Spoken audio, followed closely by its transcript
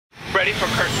ready for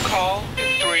curtain call?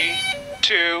 3,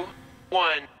 2,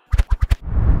 1.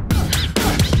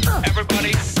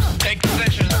 Everybody, take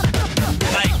position.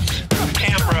 Lights,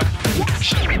 camera,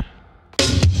 action.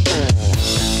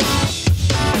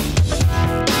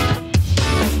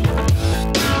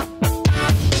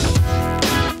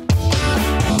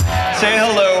 Say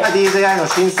hello. DJI の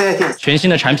新製品。全新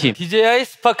的产品 DJI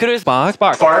SPARK SPARK.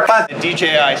 SPARK.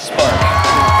 DJI SPARK.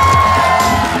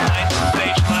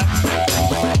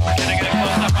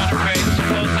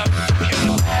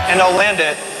 And I'll land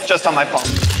it just on my palm.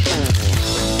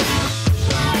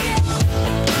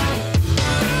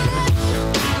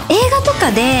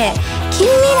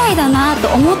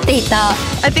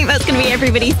 I think that's going to be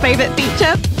everybody's favourite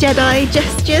feature. Jedi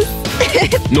gestures.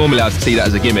 Normally I'd see that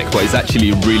as a gimmick, but it's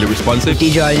actually really responsive.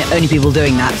 DJI are the only people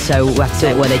doing that, so that's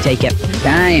where they take it.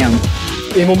 Damn.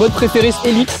 Et mon mode préféré c'est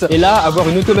Helix. Et là, avoir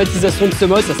une automatisation de ce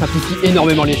mode, ça simplifie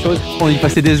énormément les choses. On y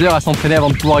passait des heures à s'entraîner avant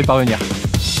de pouvoir y parvenir.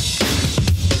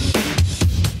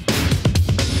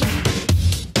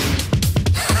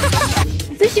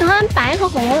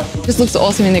 Just looks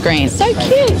awesome in the green. So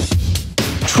cute.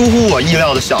 出乎我意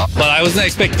料的小。 But I wasn't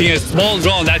expecting a small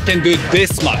drone that can do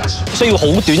this much. 需要好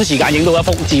短時間影到一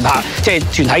幅自拍，即係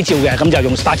團體照嘅，咁就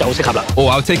用 SPARK 就好適合啦。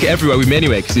Or I'll take it everywhere with me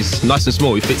anyway, because it's nice and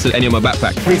small. It fits in any of my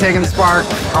backpack. We taking SPARK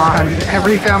on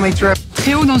every family trip.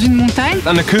 Très haut dans une montagne.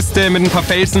 An der Küste mit ein paar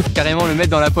Felsen. Carrément le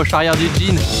mettre dans la poche arrière du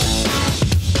jean.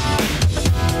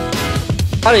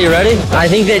 Are you ready? I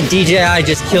think that DJI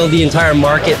just killed the entire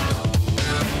market.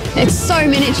 It's so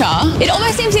miniature. It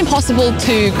almost seems impossible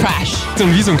to crash.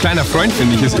 Wie so ein kleiner Freund,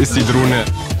 finde ich, ist die Drohne.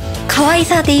 可愛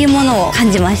さっていうものを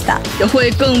感じました。比较不会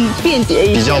引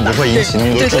起那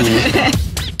么多注意。